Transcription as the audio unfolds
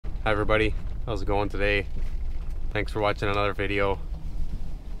Hi everybody, how's it going today? Thanks for watching another video.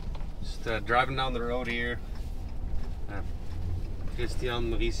 Just driving down the road here.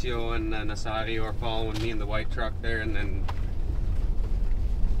 Christian, Mauricio, and Nazario are following me in the white truck there, and then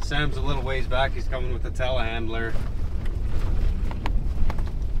Sam's a little ways back. He's coming with the telehandler.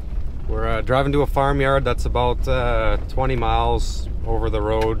 We're driving to a farmyard that's about 20 miles over the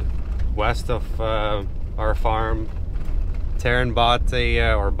road west of our farm. Taryn bought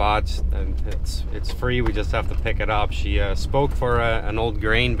and it's free. We just have to pick it up. She spoke for an old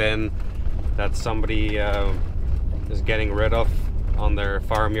grain bin that somebody is getting rid of on their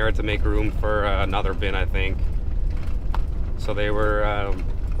farmyard to make room for another bin, I think. So they were, I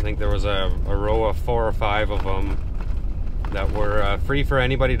think there was a row of 4 or 5 of them that were free for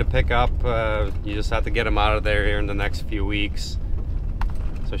anybody to pick up. You just have to get them out of there here in the next few weeks.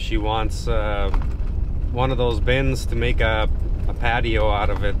 So she wants one of those bins to make a patio out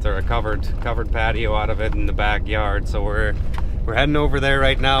of it, or a covered patio out of it in the backyard. So we're heading over there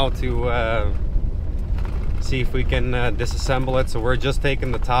right now to see if we can disassemble it. So we're just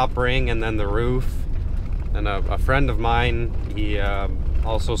taking the top ring and then the roof. And a friend of mine, he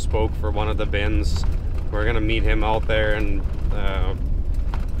also spoke for one of the bins. We're gonna meet him out there and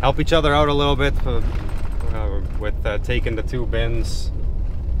help each other out a little bit with taking the 2 bins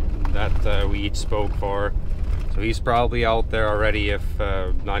that we each spoke for. So he's probably out there already. If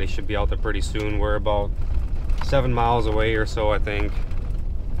not, he should be out there pretty soon. We're about 7 miles away or so, I think.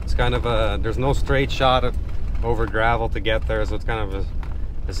 It's kind of there's no straight shot over gravel to get there, so it's kind of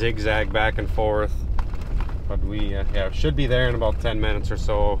a zigzag back and forth. But we should be there in about 10 minutes or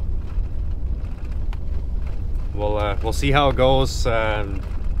so. We'll see how it goes.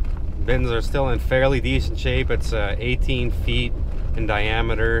 Bins are still in fairly decent shape. It's 18 feet in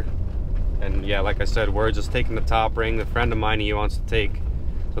diameter. And yeah, like I said, we're just taking the top ring. The friend of mine, he wants to take,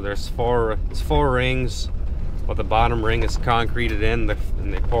 so there's 4 rings, but the bottom ring is concreted in,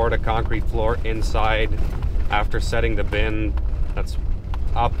 and they poured a concrete floor inside after setting the bin that's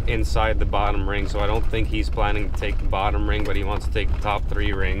up inside the bottom ring. So I don't think he's planning to take the bottom ring, but he wants to take the top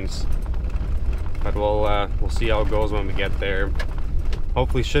 3 rings. But we'll see how it goes when we get there.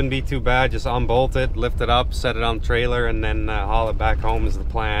 Hopefully shouldn't be too bad. Just unbolt it, lift it up, set it on the trailer, and then haul it back home is the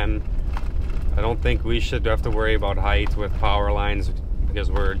plan. I don't think we should have to worry about height with power lines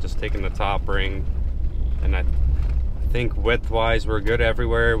because we're just taking the top ring. And I think width-wise we're good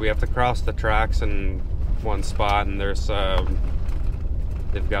everywhere. We have to cross the tracks in one spot, and there's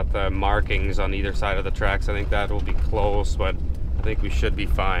they've got the markings on either side of the tracks. I think that will be close, but I think we should be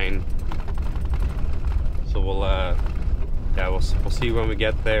fine. So we'll see when we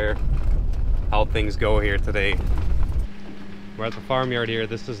get there how things go here today. We're at the farmyard here.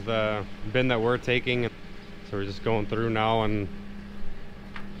 This is the bin that we're taking. So we're just going through now, and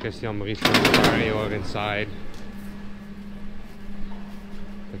Christian, Mauricio, and Mario are inside.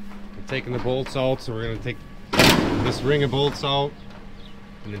 We're taking the bolts out, so we're going to take this ring of bolts out.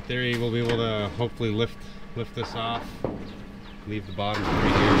 And in theory, we'll be able to hopefully lift this off. Leave the bottom free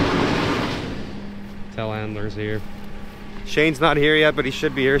here. Telehandler's here. Shane's not here yet, but he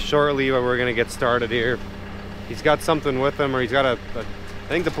should be here shortly. But we're going to get started here. He's got something with him, or he's got I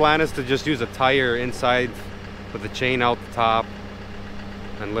think the plan is to just use a tire inside with the chain out the top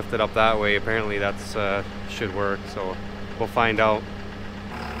and lift it up that way. Apparently that's should work, so we'll find out.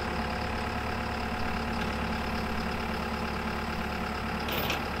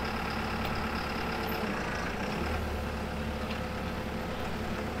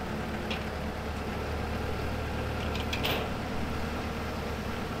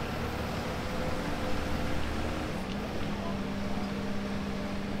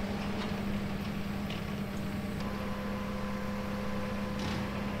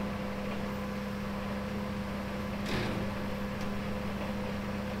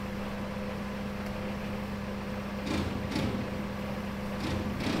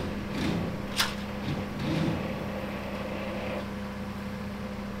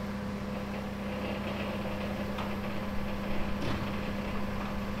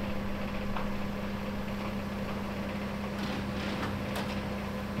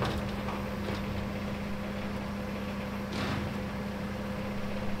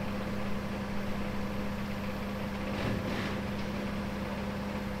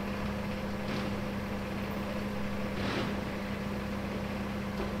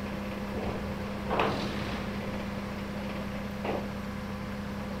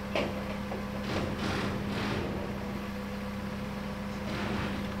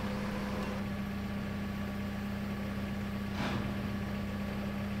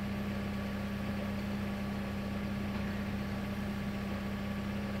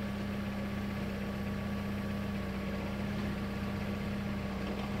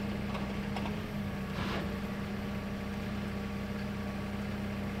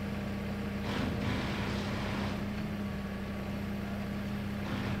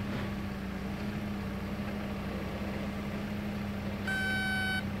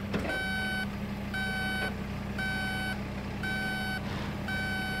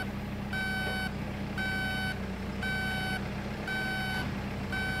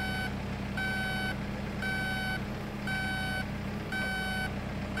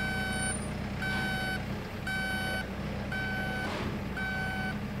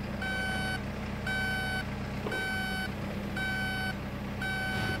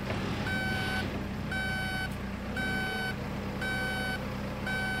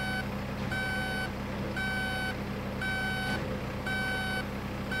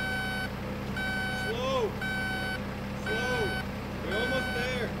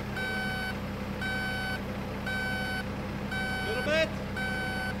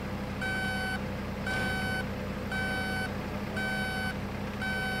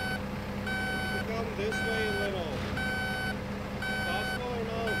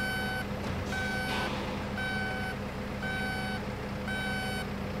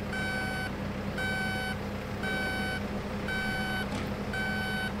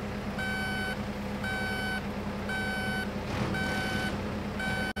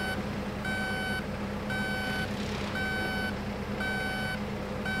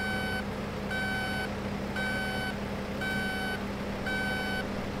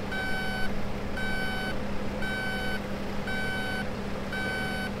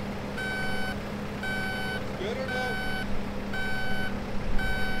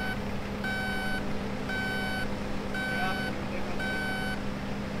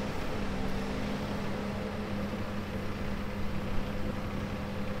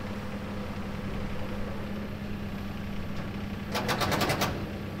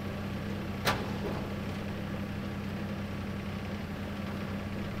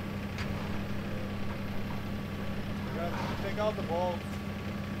 out the bolts.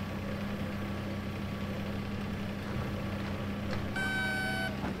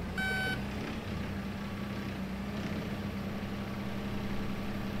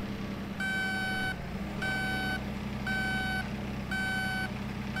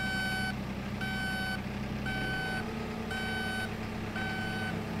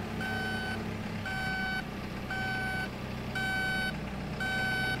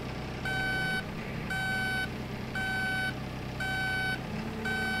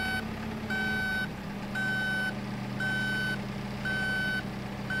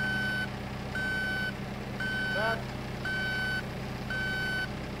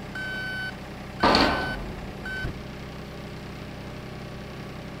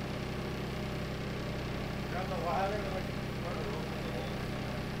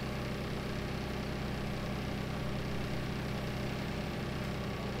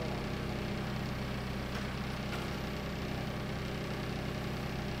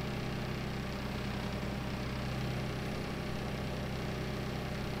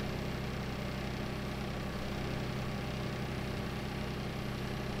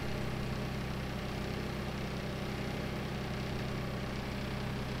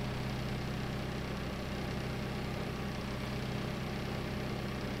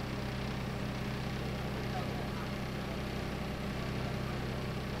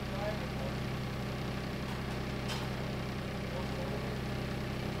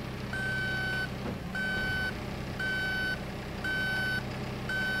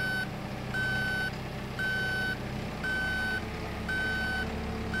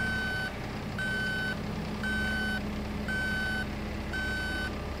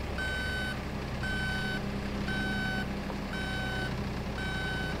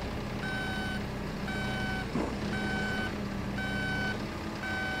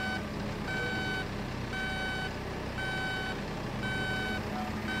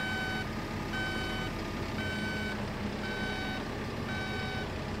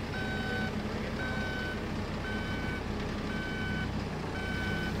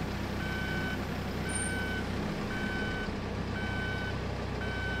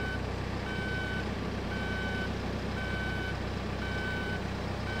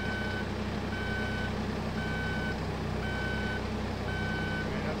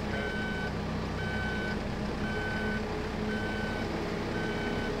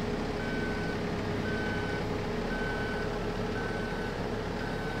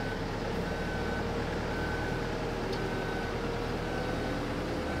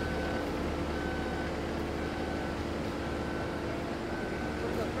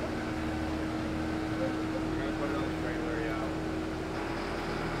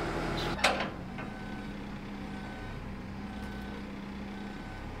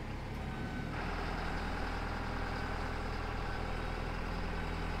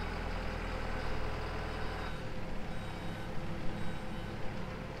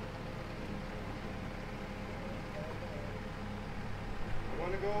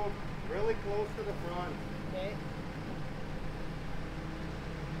 Go really close to the front. Okay.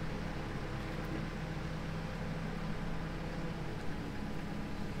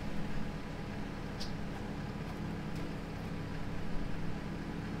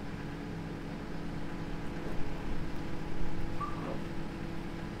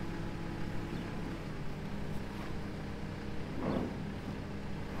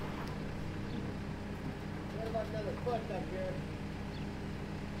 What about another foot back here?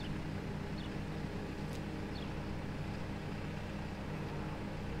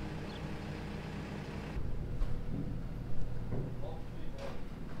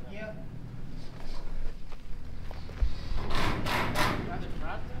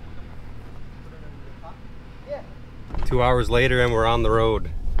 2 hours later and we're on the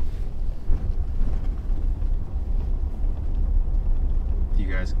road. You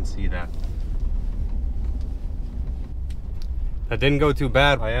guys can see that. That didn't go too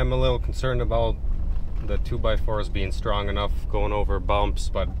bad. I am a little concerned about the 2x4s being strong enough going over bumps,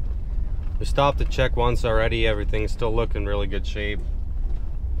 but we stopped to check once already. Everything's still looking really good shape.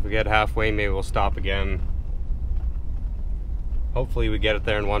 If we get halfway, maybe we'll stop again. Hopefully we get it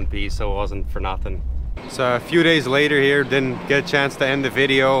there in one piece so it wasn't for nothing. So a few days later here, didn't get a chance to end the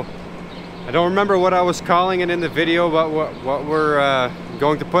video. I don't remember what I was calling it in the video, but what we're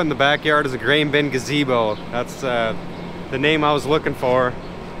going to put in the backyard is a grain bin gazebo. That's the name I was looking for.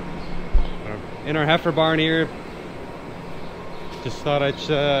 In our heifer barn here, just thought I'd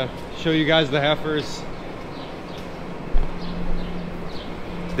show you guys the heifers.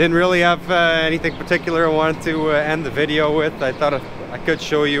 Didn't really have anything particular I wanted to end the video with. I thought I could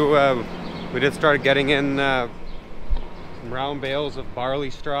show you. We did start getting in some round bales of barley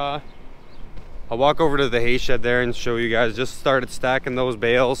straw. I'll walk over to the hay shed there and show you guys. Just started stacking those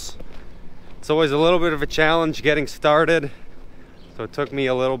bales. It's always a little bit of a challenge getting started, so it took me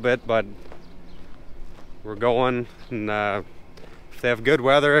a little bit, but we're going. And if they have good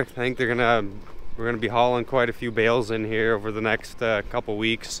weather, I think we're gonna be hauling quite a few bales in here over the next couple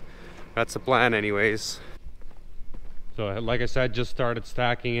weeks. That's the plan anyways. So like I said, just started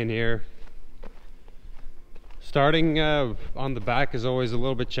stacking in here. Starting on the back is always a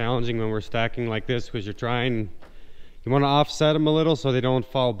little bit challenging when we're stacking like this, because you want to offset them a little so they don't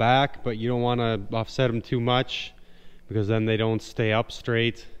fall back, but you don't want to offset them too much because then they don't stay up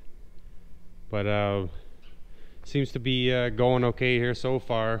straight. But seems to be going okay here so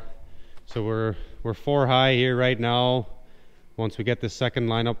far. So we're 4 high here right now. Once we get the second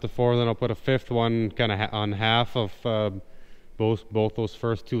line up to 4, then I'll put a 5th one kind of on half of both those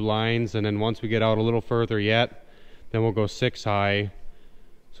first 2 lines, and then once we get out a little further yet, then we'll go 6 high.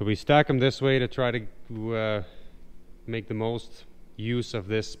 So we stack them this way to try to make the most use of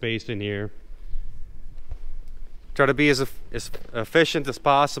this space in here. Try to be as efficient as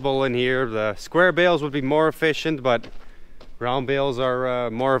possible in here. The square bales would be more efficient, but round bales are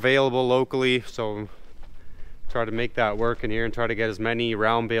more available locally, so try to make that work in here and try to get as many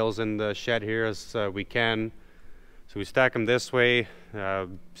round bales in the shed here as we can. So we stack them this way.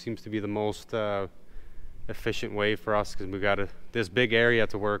 Seems to be the most efficient way for us because we got this big area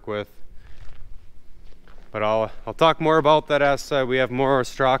to work with. But I'll talk more about that as we have more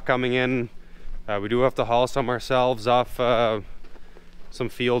straw coming in. We do have to haul some ourselves off some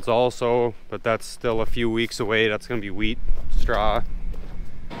fields also, but that's still a few weeks away. That's going to be wheat straw.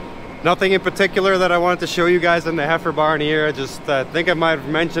 Nothing in particular that I wanted to show you guys in the heifer barn here. I just think I might have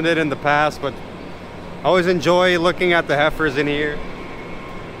mentioned it in the past, but I always enjoy looking at the heifers in here.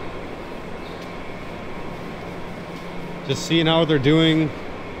 Just seeing how they're doing.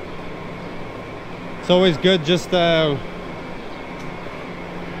 It's always good just to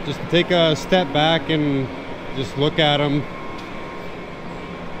take a step back and just look at them.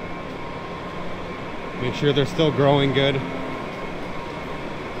 Make sure they're still growing good.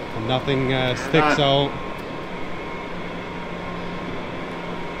 And nothing sticks out.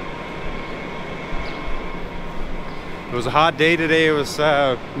 It was a hot day today. It was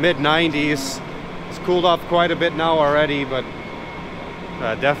mid-90s. It's cooled off quite a bit now already, but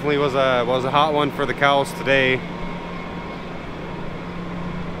definitely was a hot one for the cows today.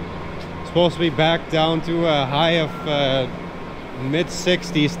 It's supposed to be back down to a high of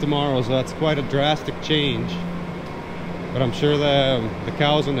mid-60s tomorrow, so that's quite a drastic change. But I'm sure the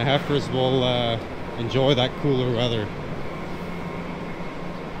cows and the heifers will enjoy that cooler weather.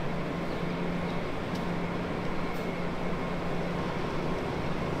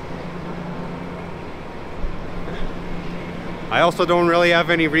 I also don't really have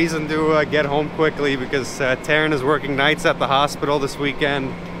any reason to get home quickly because Taryn is working nights at the hospital this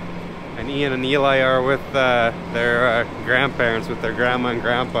weekend, and Ian and Eli are with their grandparents, with their grandma and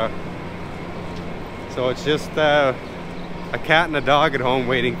grandpa. So it's just a cat and a dog at home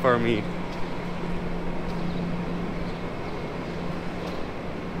waiting for me.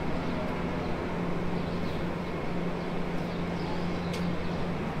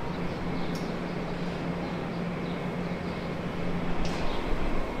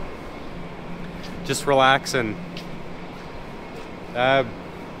 Just relaxing.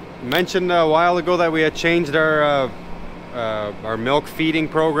 Mentioned a while ago that we had changed our milk feeding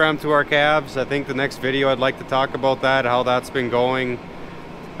program to our calves. I think the next video I'd like to talk about that, how that's been going.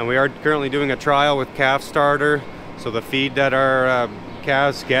 And we are currently doing a trial with Calf Starter. So the feed that our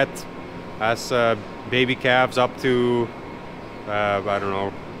calves get as baby calves up to I don't know,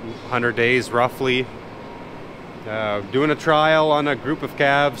 100 days roughly. Doing a trial on a group of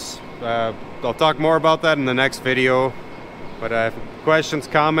calves. I'll talk more about that in the next video. But questions,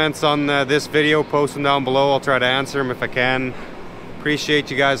 comments on this video, post them down below. I'll try to answer them if I can.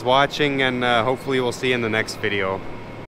 Appreciate you guys watching, and hopefully we'll see you in the next video.